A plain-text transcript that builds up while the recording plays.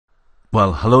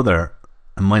Well, hello there,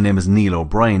 and my name is Neil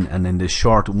O'Brien, and in this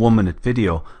short 1-minute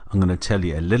video I'm going to tell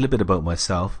you a little bit about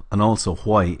myself and also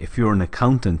why, if you're an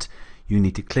accountant, you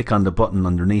need to click on the button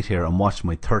underneath here and watch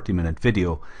my 30-minute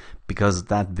video, because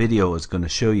that video is going to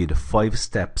show you the 5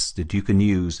 steps that you can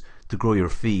use to grow your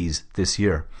fees this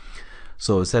year.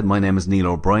 So as I said, my name is Neil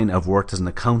O'Brien. I've worked as an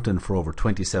accountant for over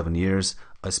 27 years.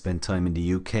 I spent time in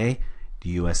the UK, the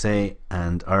USA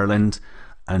and Ireland,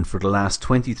 and for the last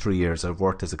 23 years I've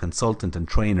worked as a consultant and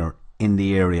trainer in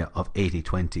the area of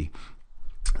 80/20.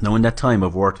 Now in that time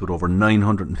I've worked with over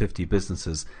 950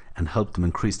 businesses and helped them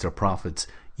increase their profits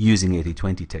using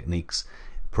 80/20 techniques.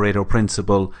 Pareto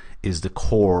principle is the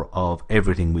core of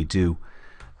everything we do.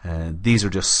 These are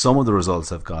just some of the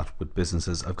results I've got with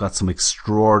businesses. I've got some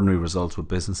extraordinary results with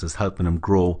businesses, helping them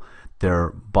grow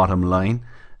their bottom line,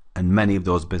 and many of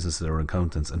those businesses are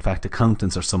accountants. In fact,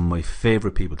 accountants are some of my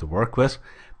favorite people to work with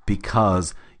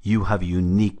because you have a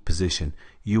unique position.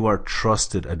 You are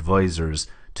trusted advisors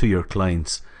to your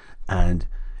clients, and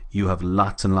you have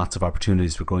lots and lots of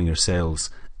opportunities for growing your sales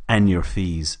and your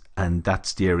fees, and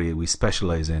that's the area we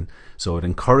specialize in. So I'd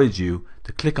encourage you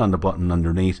to click on the button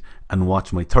underneath and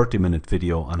watch my 30-minute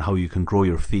video on how you can grow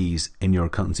your fees in your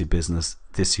accountancy business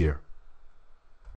this year.